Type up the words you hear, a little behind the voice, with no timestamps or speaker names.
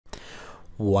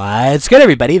What's good,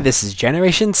 everybody? This is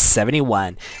Generation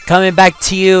 71 coming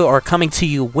to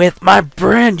you with my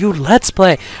brand new Let's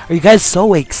Play. Are you guys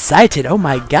so excited? Oh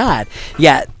my god.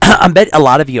 Yeah, I bet a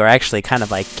lot of you are actually kind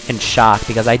of like in shock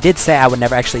because I did say I would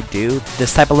never actually do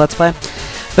this type of Let's Play.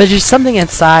 But just something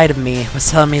inside of me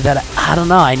was telling me that, I don't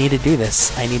know, I need to do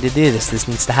this. This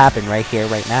needs to happen right here,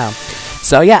 right now.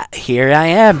 So yeah, here I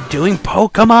am doing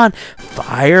Pokemon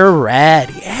Fire Red.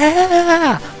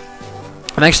 Yeah!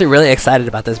 I'm actually really excited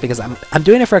about this because I'm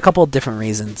doing it for a couple of different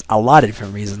reasons, a lot of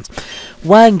different reasons.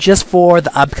 One, just for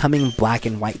the upcoming Black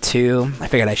and White 2. I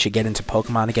figured I should get into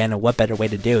Pokemon again, and what better way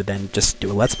to do than just do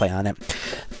a Let's Play on it.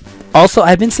 Also,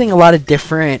 I've been seeing a lot of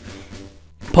different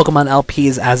Pokemon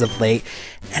LPs as of late,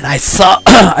 and I saw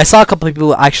I saw a couple of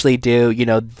people actually do, you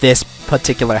know, this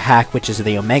particular hack, which is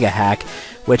the Omega hack,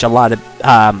 which a lot of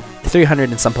 300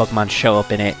 and some Pokemon show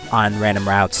up in it on random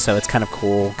routes, so it's kind of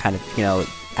cool, kind of, you know,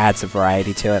 adds a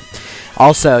variety to it.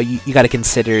 Also, you got to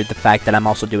consider the fact that I'm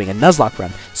also doing a Nuzlocke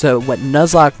run. So what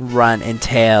Nuzlocke run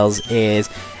entails is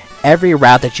every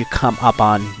route that you come up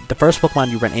on, the first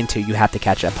Pokemon you run into, you have to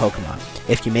catch that Pokemon.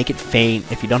 If you make it faint,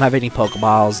 if you don't have any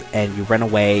Pokeballs, and you run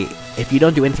away, if you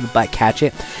don't do anything but catch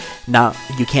it, now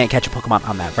you can't catch a Pokemon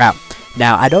on that route.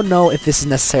 Now, I don't know if this is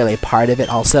necessarily a part of it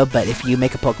also, but if you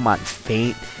make a Pokemon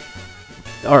faint,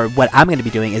 or what I'm going to be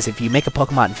doing is if you make a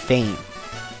Pokemon faint,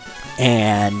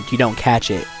 and you don't catch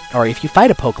it, or if you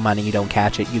fight a Pokemon and you don't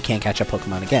catch it, you can't catch a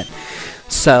Pokemon again.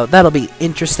 So that'll be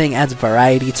interesting, adds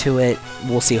variety to it.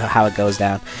 We'll see how it goes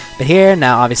down. But here,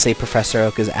 now obviously Professor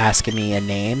Oak is asking me a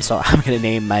name, so I'm going to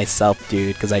name myself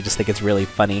Dude, because I just think it's really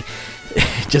funny.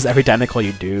 Just every time they call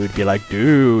you Dude, be like,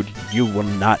 Dude, you will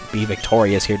not be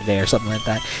victorious here today, or something like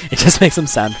that. It just makes them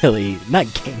sound really,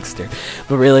 not gangster,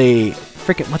 but really,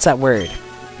 freaking, what's that word?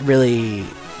 Really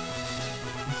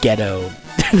ghetto.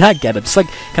 Not ghetto, just like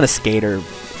kind of skater,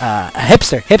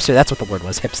 hipster, that's what the word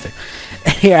was, hipster.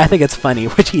 And here I think it's funny,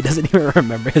 which he doesn't even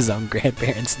remember his own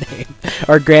grandparents' name,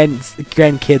 or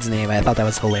grandkid's name. I thought that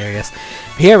was hilarious.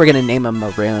 Here we're gonna name him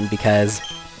Maroon because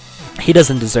he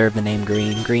doesn't deserve the name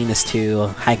Green. Green is too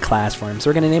high class for him, so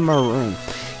we're gonna name him Maroon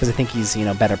because I think he's, you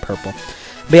know, better purple.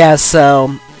 But yeah,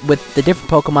 so with the different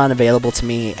Pokemon available to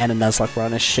me and a Nuzlocke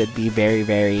run, it should be very,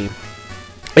 very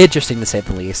interesting to say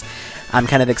the least. I'm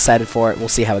kind of excited for it. We'll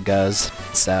see how it goes.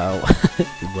 So,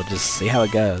 we'll just see how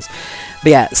it goes. But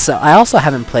yeah, so I also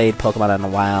haven't played Pokemon in a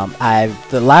while.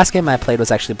 The last game I played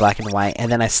was actually Black and White, and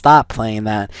then I stopped playing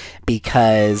that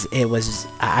because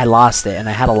I lost it, and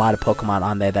I had a lot of Pokemon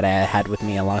on there that I had with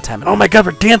me a long time. And oh my god,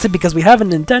 we're dancing because we have a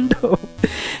Nintendo!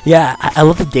 Yeah, I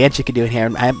love the dance you can do in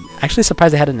here. I'm actually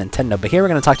surprised I had a Nintendo, but here we're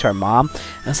going to talk to our mom,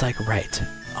 and it's like, right,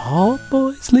 all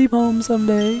boys leave home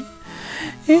someday.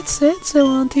 It said so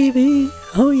on TV.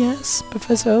 Oh yes,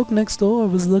 Professor Oak next door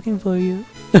was looking for you.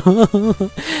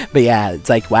 But yeah, it's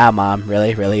like, wow, Mom,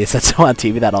 really? It said so on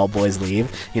TV that all boys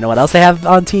leave? You know what else they have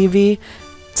on TV?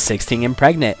 16 and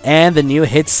Pregnant, and the new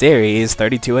hit series,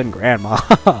 32 and Grandma.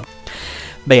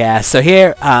 But yeah, so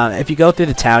here, if you go through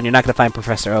the town, you're not going to find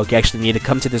Professor Oak. You actually need to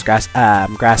come to this grass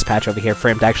patch over here for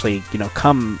him to actually, you know,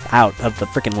 come out of the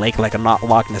freaking lake like a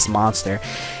Loch Ness monster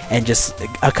and just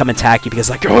come attack you because,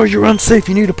 like, oh, you're unsafe,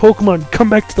 you need a Pokemon,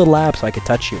 come back to the lab so I can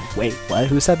touch you. Wait, what?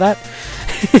 Who said that?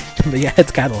 But yeah,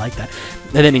 it's kind of like that.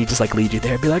 And then he just, like, lead you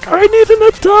there and be like, I need an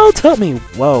adult, help me.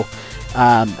 Whoa.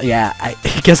 Yeah, I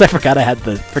guess I forgot I had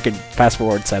the freaking fast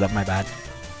forward set up, my bad.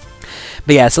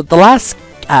 But yeah, so the last,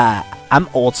 I'm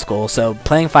old school, so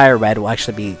playing Fire Red will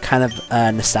actually be kind of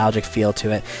a nostalgic feel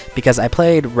to it because I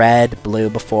played Red, Blue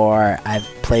before, I've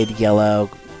played Yellow,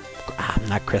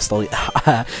 not Crystal,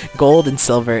 Gold and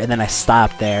Silver, and then I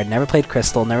stopped there. Never played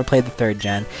Crystal, never played the 3rd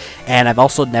gen, and I've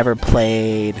also never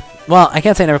played, well, I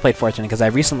can't say I never played 4th gen because I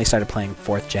recently started playing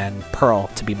 4th gen, Pearl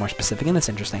to be more specific, and it's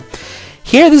interesting.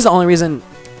 Here, this is the only reason,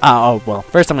 oh, well,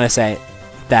 first I'm going to say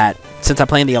that since I'm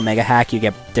playing the Omega hack, you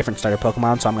get different starter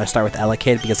Pokemon, so I'm going to start with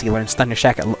Elekid because he learns Thunder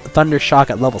Shock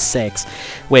at level 6,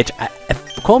 which,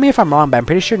 quote me if I'm wrong, but I'm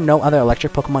pretty sure no other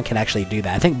electric Pokemon can actually do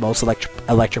that. I think most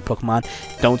electric Pokemon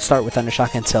don't start with Thunder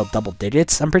Shock until double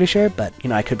digits, I'm pretty sure, but, you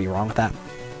know, I could be wrong with that.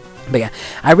 But yeah,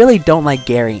 I really don't like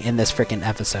Gary in this freaking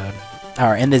episode,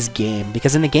 or in this game,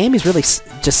 because in the game he's really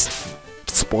just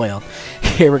spoiled.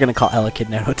 Here we're going to call Elekid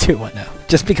Naruto 210,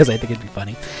 just because I think it'd be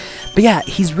funny. But yeah,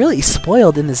 he's really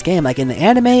spoiled in this game. Like in the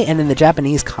anime and in the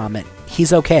Japanese comment,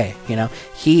 he's okay, you know?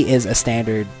 He is a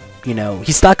standard, you know,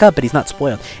 he's stuck up, but he's not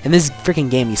spoiled. In this freaking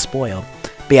game, he's spoiled.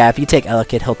 But yeah, if you take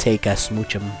Elekid, he'll take a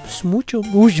Smoochum.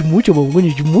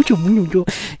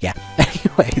 Yeah,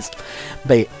 anyways.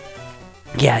 But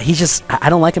yeah, he's just, I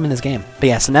don't like him in this game. But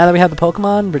yeah, so now that we have the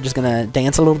Pokemon, we're just gonna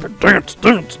dance a little bit. Dance,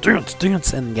 dance, dance,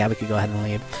 dance. And yeah, we could go ahead and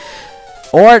leave.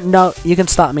 Or, no, you can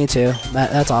stop me too.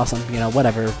 That's awesome. You know,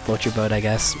 whatever. Float your boat, I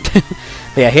guess. But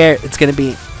yeah, here, it's gonna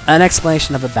be an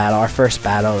explanation of a battle. Our first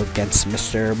battle against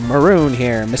Mr. Maroon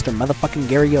here. Mr. Motherfucking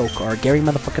Gary Oak. Or Gary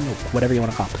Motherfucking Oak. Whatever you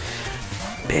want to call him.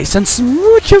 Based on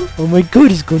smooch him. Oh my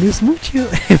god, he's gonna smooch you.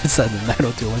 It's a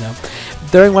 90210.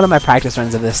 During one of my practice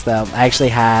runs of this, though, I actually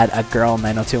had a girl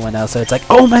 90210, so it's like,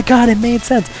 oh my god, it made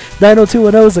sense.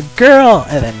 90210 is a girl.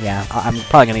 And then, yeah, I'm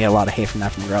probably gonna get a lot of hate from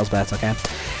that from girls, but that's okay.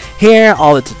 Here,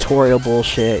 all the tutorial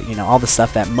bullshit, you know, all the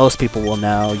stuff that most people will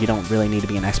know. You don't really need to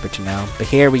be an expert to know. But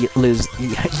here we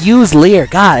use Leer.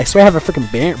 God, I swear I have a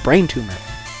freaking brain tumor.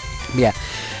 But yeah.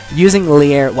 Using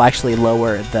Leer will actually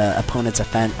lower the opponent's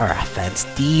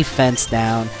defense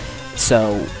down,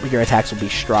 so your attacks will be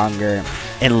stronger.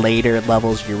 In later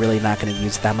levels, you're really not going to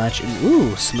use that much. And,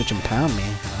 ooh, Smooch and pound me.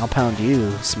 I'll pound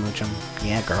you, Smooch 'em.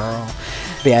 Yeah, girl.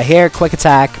 But yeah, here, Quick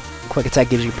Attack. Quick Attack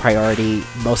gives you priority.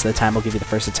 Most of the time, will give you the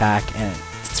first attack, and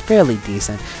it's fairly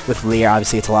decent. With Leer,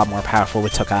 obviously, it's a lot more powerful. We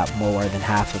took out more than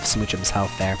half of Smoochum's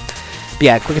health there. But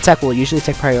yeah, Quick Attack will usually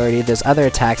take priority. There's other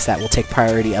attacks that will take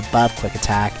priority above Quick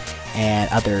Attack,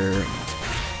 and other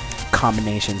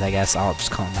combinations, I guess. I'll just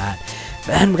call them that.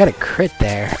 Man, we got a crit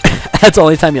there. That's the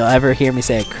only time you'll ever hear me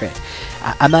say a crit.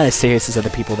 I'm not as serious as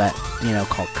other people that, you know,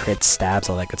 call crits stabs,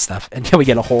 all that good stuff. And we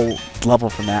get a whole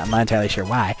level from that. I'm not entirely sure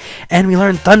why. And we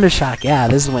learned Thundershock. Yeah,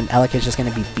 this is when Alec is just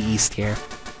going to be beast here.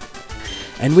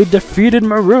 And we defeated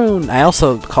Maroon. I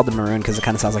also called him Maroon because it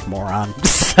kind of sounds like moron.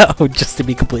 So, just to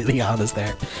be completely honest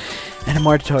there. And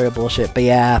more tutorial bullshit. But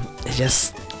yeah, it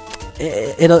just...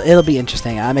 It'll be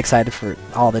interesting. I'm excited for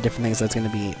all the different things that's going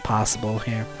to be possible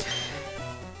here.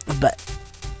 But...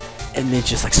 And it's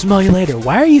just like, smell you later.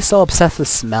 Why are you so obsessed with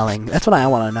smelling? That's what I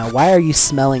want to know. Why are you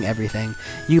smelling everything?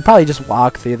 You could probably just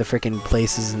walk through the freaking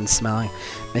places and smelling.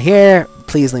 But here,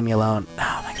 please leave me alone.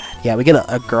 Oh my god. Yeah, we get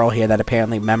a girl here that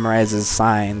apparently memorizes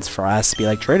signs for us to be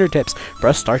like, trader tips,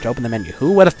 press start to open the menu.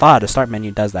 Who would have thought a start menu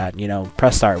does that? You know,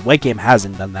 press start. What game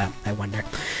hasn't done that? I wonder.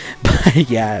 But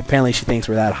yeah, apparently she thinks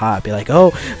we're that hot. Be like,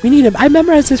 oh, we need him. I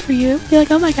memorized this for you. Be like,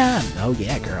 oh my god. Oh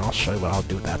yeah, girl, I'll show you what I'll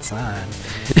do with that sign.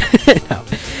 No.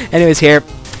 Anyways, here,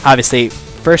 obviously,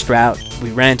 first route,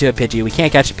 we ran into a Pidgey. We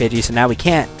can't catch a Pidgey, so now we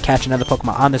can't catch another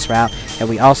Pokemon on this route, and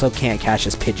we also can't catch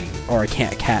this Pidgey, or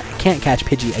can't catch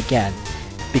Pidgey again,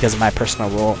 because of my personal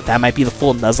rule. That might be the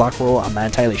full Nuzlocke rule, I'm not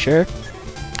entirely sure.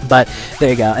 But, there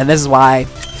you go. And this is why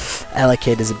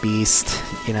Elekid is a beast.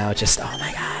 You know, just, oh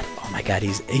my god,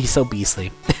 he's so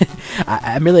beastly.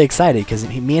 I'm really excited, because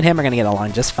me and him are going to get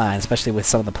along just fine, especially with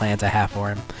some of the plans I have for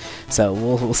him. So,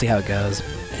 we'll see how it goes.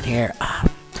 And here,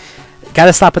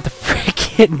 gotta stop with the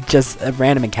freaking just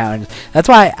random encounters. That's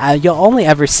why you'll only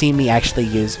ever see me actually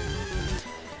use...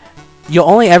 You'll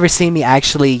only ever see me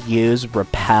actually use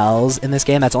repels in this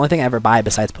game. That's the only thing I ever buy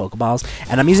besides Pokeballs.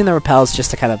 And I'm using the repels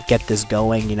just to kind of get this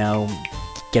going, you know,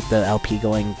 get the LP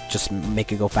going, just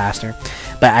make it go faster.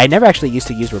 But I never actually used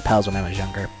to use repels when I was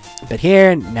younger. But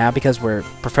here, now because we're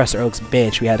Professor Oak's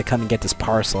bitch, we had to come and get this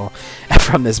parcel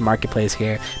from this marketplace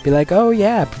here. Be like, oh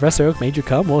yeah, Professor Oak made you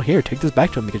come? Well, here, take this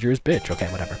back to him because you're his bitch.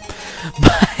 Okay, whatever.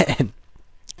 But...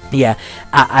 yeah,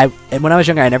 and when I was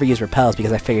younger, I never used repels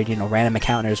because I figured, you know, random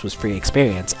encounters was free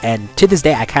experience. And to this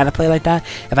day, I kind of play like that.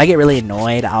 If I get really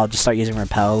annoyed, I'll just start using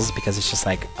repels because it's just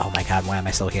like, oh my god, why am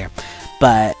I still here?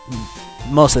 But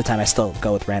most of the time, I still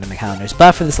go with random encounters.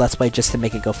 But for this Let's Play, just to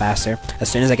make it go faster, as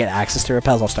soon as I get access to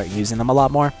repels, I'll start using them a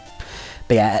lot more.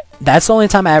 But yeah, that's the only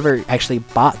time I ever actually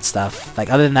bought stuff. Like,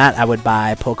 other than that, I would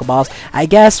buy Pokeballs. I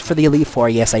guess for the Elite Four,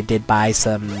 yes, I did buy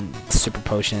some Super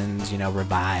Potions, you know,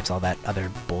 Revives, all that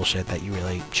other bullshit that you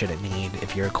really shouldn't need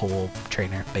if you're a cool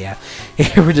trainer. But yeah,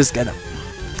 here we're just gonna...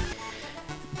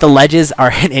 The ledges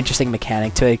are an interesting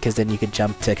mechanic to it, because then you could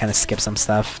jump to kind of skip some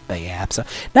stuff. But yeah, so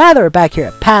now that we're back here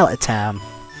at Pallet Town,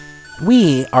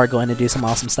 we are going to do some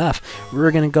awesome stuff.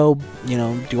 We're going to go, you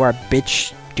know, do our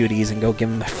bitch duties and go give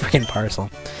him the freaking parcel.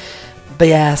 But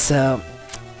yeah, so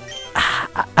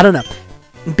I don't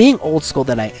know. Being old school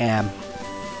that I am,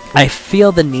 I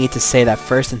feel the need to say that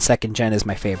first and second gen is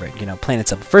my favorite. You know, plain and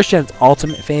simple. First gen's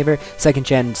ultimate favorite, second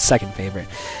gen second favorite.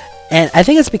 And I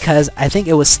think it's because I think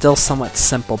it was still somewhat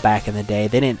simple back in the day.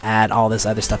 They didn't add all this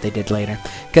other stuff they did later.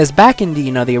 Because back in the,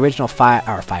 you know, the original Fire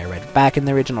Red, back in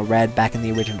the original Red, back in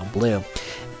the original Blue,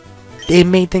 they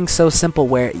made things so simple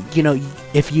where, you know,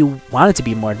 if you wanted to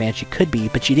be more advanced, you could be,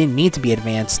 but you didn't need to be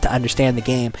advanced to understand the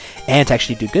game and to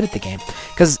actually do good at the game.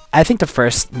 Because I think the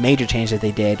first major change that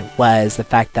they did was the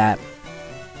fact that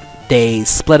they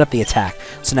split up the attack.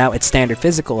 So now it's standard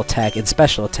physical attack and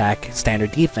special attack,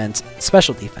 standard defense,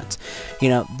 special defense. You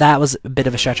know, that was a bit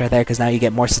of a stretch right there because now you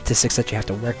get more statistics that you have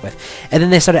to work with. And then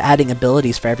they started adding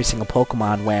abilities for every single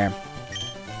Pokemon where,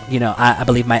 you know, I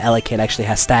believe my LA Kid actually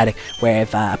has static, where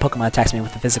if a Pokemon attacks me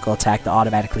with a physical attack, they'll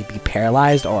automatically be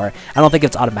paralyzed, or I don't think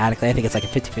it's automatically, I think it's like a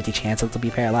 50-50 chance that they'll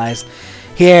be paralyzed.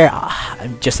 Here,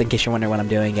 just in case you're wondering what I'm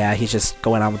doing, yeah, he's just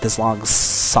going on with this long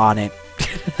sonnet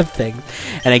thing.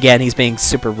 And again, he's being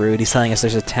super rude. He's telling us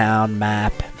there's a town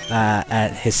map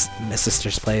at his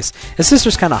sister's place. His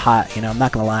sister's kind of hot, you know, I'm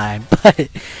not gonna lie. But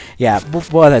yeah,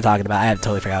 what was I talking about? I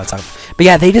totally forgot what I was talking about. But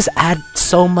yeah, they just add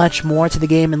so much more to the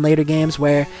game in later games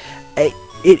where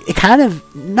it kind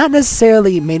of not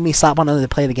necessarily made me stop wanting to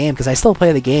play the game, because I still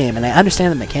play the game and I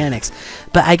understand the mechanics,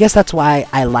 but I guess that's why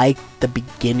I like the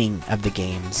beginning of the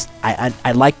games.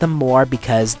 I like them more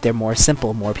because they're more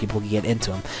simple, more people can get into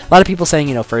them. A lot of people saying,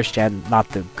 you know, first gen, not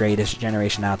the greatest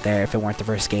generation out there. If it weren't the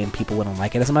first game, people wouldn't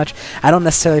like it as much. I don't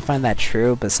necessarily find that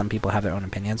true, but some people have their own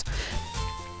opinions.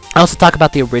 I also talk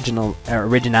about the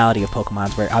originality of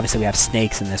Pokemon, where obviously we have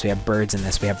snakes in this, we have birds in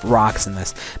this, we have rocks in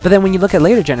this. But then when you look at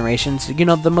later generations, you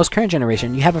know, the most current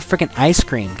generation, you have a freaking ice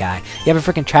cream guy, you have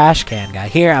a freaking trash can guy.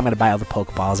 Here, I'm going to buy all the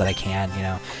Pokeballs that I can, you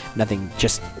know, nothing,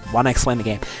 just want to explain the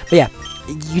game. But yeah,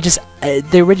 you just,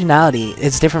 the originality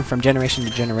is different from generation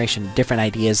to generation. Different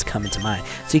ideas come into mind.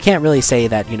 So you can't really say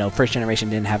that, you know, first generation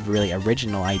didn't have really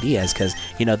original ideas, because,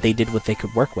 you know, they did what they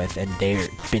could work with, and they've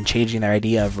been changing their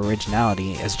idea of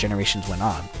originality as generations went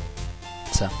on.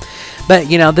 So, but,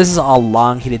 you know, this is a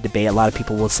long heated debate. A lot of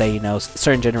people will say, you know,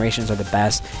 certain generations are the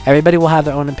best. Everybody will have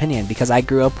their own opinion, because I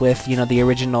grew up with, you know, the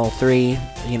original three,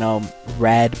 you know,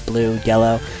 red, blue,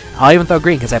 yellow. I'll even throw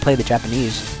green because I played the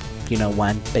Japanese, you know,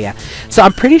 one. But yeah, so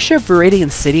I'm pretty sure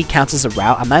Viridian City counts as a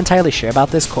route. I'm not entirely sure about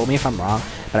this, quote me if I'm wrong,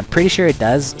 but I'm pretty sure it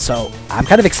does. So I'm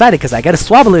kind of excited because I got a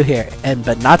Swablu here,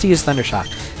 but not to use Thundershock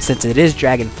since it is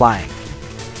dragon flying.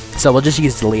 So we'll just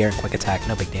use the Leer and quick attack,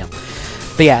 no big deal.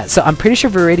 But yeah, so I'm pretty sure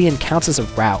Viridian counts as a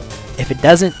route. If it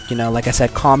doesn't, you know, like I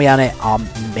said, call me on it. I'll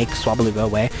make Swablu go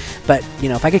away. But, you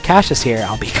know, if I could cash this here,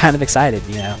 I'll be kind of excited,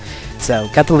 you know. So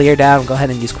got the Leer down, go ahead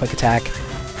and use quick attack,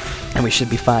 and we should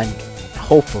be fine.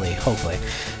 Hopefully,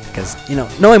 because, you know,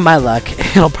 knowing my luck,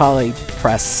 it'll probably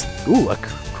press, ooh, a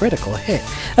critical hit.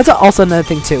 That's also another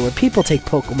thing too, where people take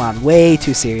Pokemon way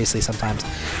too seriously sometimes,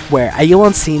 where you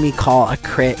won't see me call a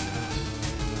crit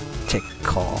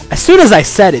as soon as I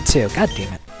said it too, god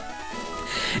damn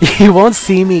it. You won't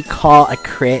see me call a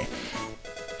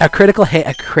critical hit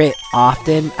a crit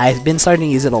often. I've been starting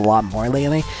to use it a lot more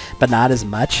lately, but not as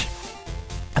much.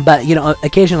 But, you know,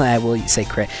 occasionally I will say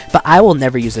crit, but I will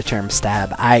never use the term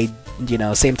stab. You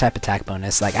know, same type attack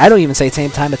bonus. Like, I don't even say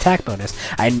same type attack bonus.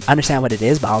 I understand what it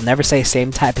is, but I'll never say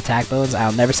same type attack bonus.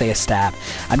 I'll never say a stab.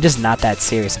 I'm just not that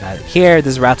serious about it. Here,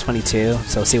 this is Route 22,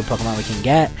 so we'll see what Pokemon we can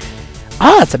get.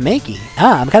 Ah, it's a Mankey.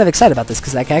 Ah, I'm kind of excited about this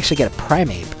because I can actually get a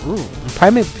Primeape. Ooh,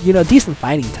 Primeape, you know, decent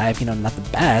fighting type. You know, not the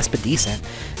best, but decent,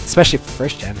 especially for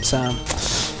first gen. So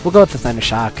we'll go with the Thunder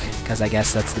Shock because I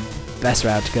guess that's the best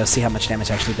route to go. See how much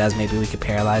damage it actually does. Maybe we could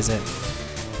paralyze it.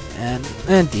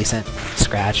 And decent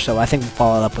scratch. So I think we'll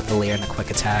follow it up with the Leer and a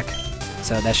quick attack.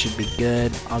 So that should be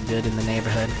good. All good in the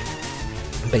neighborhood.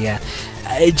 But yeah,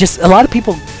 just a lot of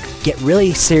people get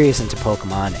really serious into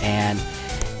Pokemon, and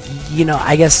you know,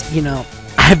 I guess, you know,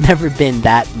 I've never been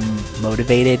that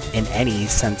motivated in any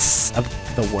sense of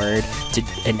the word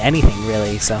in anything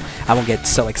really. So I won't get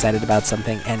so excited about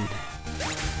something and.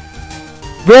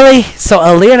 Really? So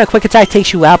a Leer and a quick attack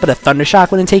takes you out, but a Thunder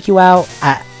Shock wouldn't take you out?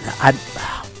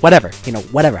 Whatever. You know,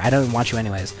 whatever. I don't even want you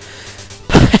anyways.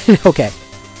 Okay.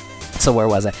 So where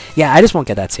was I? Yeah, I just won't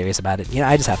get that serious about it. You know,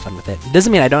 I just have fun with it. It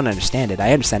doesn't mean I don't understand it.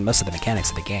 I understand most of the mechanics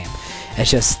of the game.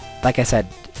 It's just, like I said,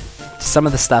 some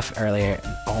of the stuff earlier,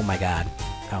 oh my god.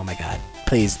 Oh my god.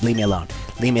 Please, leave me alone.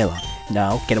 Leave me alone.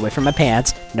 No, get away from my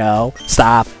pants. No,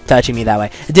 stop touching me that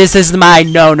way. This is my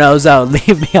no-no zone.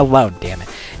 Leave me alone, damn it.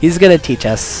 He's gonna teach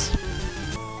us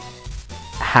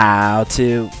how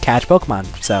to catch Pokemon.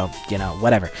 So, you know,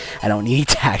 whatever. I don't need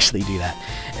to actually do that.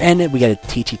 And we get a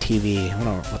Teachy TV. I don't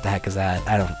know what the heck is that.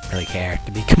 I don't really care,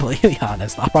 to be completely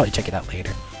honest. I'll probably check it out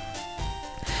later.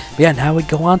 But yeah, now we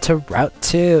go on to Route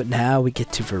 2. Now we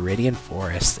get to Viridian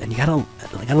Forest. And you gotta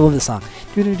love this song.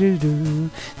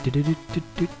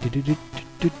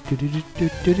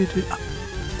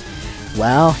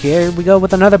 Well, here we go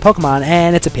with another Pokemon,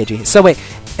 and it's a Pidgey. So wait,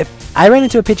 if I ran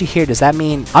into a Pidgey here, does that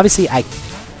mean, obviously I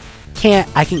can't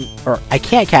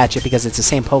catch it because it's the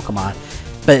same Pokemon.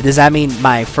 But does that mean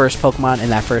my first Pokemon in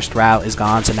that first route is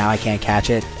gone, so now I can't catch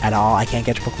it at all? I can't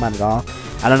catch a Pokemon at all?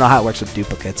 I don't know how it works with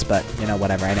duplicates, but, you know,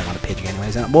 whatever. I didn't want to Pidgey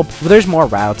anyways. Well, there's more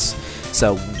routes,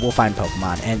 so we'll find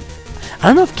Pokemon. And I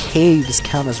don't know if caves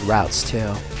count as routes,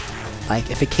 too. Like,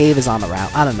 if a cave is on a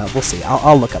route. I don't know. We'll see.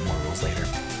 I'll look up more rules later.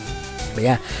 But,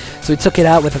 yeah. So we took it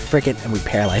out with a frickin'... And we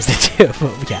paralyzed it, too.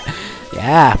 But, yeah.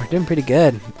 Yeah, we're doing pretty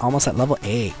good. Almost at level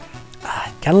 8.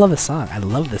 Gotta love this song. I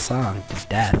love this song to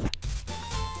death.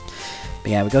 But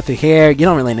yeah, we go through here. You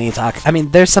don't really need to talk. I mean,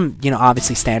 there's some, you know,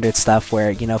 obviously standard stuff where,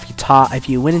 you know, if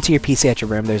you went into your PC at your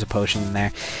room, there's a potion in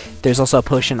there. There's also a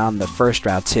potion on the first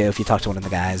route too, if you talk to one of the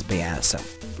guys. But yeah, so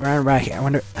right here.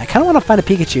 I kind of want to find a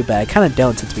Pikachu, but I kind of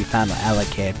don't since we found the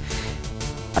Elekid.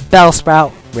 A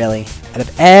Bellsprout, really? Out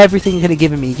of everything you could have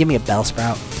given me, you give me a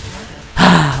Bellsprout.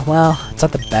 Well, it's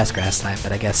not the best grass type,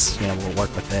 but I guess, you know, we'll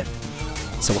work with it.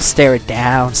 So we'll stare it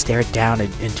down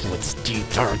into its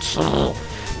deep dark soul.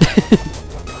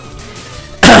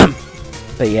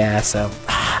 But yeah, so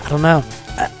I don't know.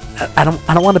 I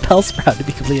don't want a Bellsprout, to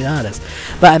be completely honest.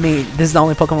 But I mean, this is the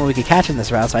only Pokemon we could catch in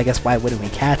this route, so I guess why wouldn't we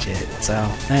catch it? So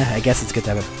I guess it's good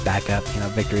to have a backup, you know,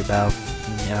 Victory Bell.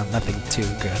 You know, nothing too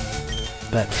good.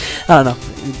 But I don't know.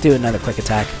 Do another quick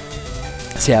attack.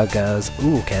 See how it goes.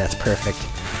 Ooh, okay, that's perfect.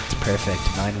 It's perfect.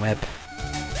 Vine Whip.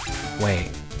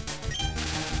 Wait.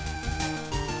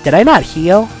 Did I not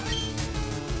heal?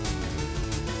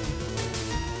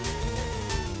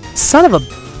 Son of a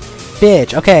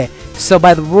bitch. Okay, so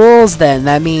by the rules then,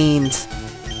 that means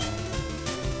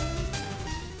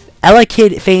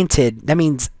Elekid fainted. That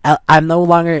means I'm no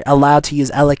longer allowed to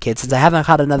use Elekid. Since I haven't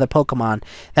caught another Pokemon,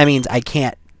 that means I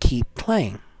can't keep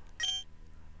playing.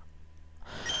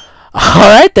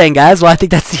 Alright then, guys. Well, I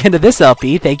think that's the end of this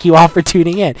LP. Thank you all for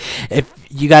tuning in. If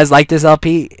you guys like this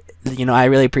LP, you know, I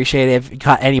really appreciate it. If you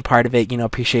caught any part of it, you know,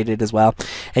 appreciate it as well.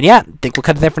 And yeah, I think we'll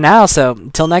cut it there for now. So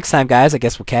until next time, guys, I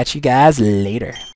guess we'll catch you guys later.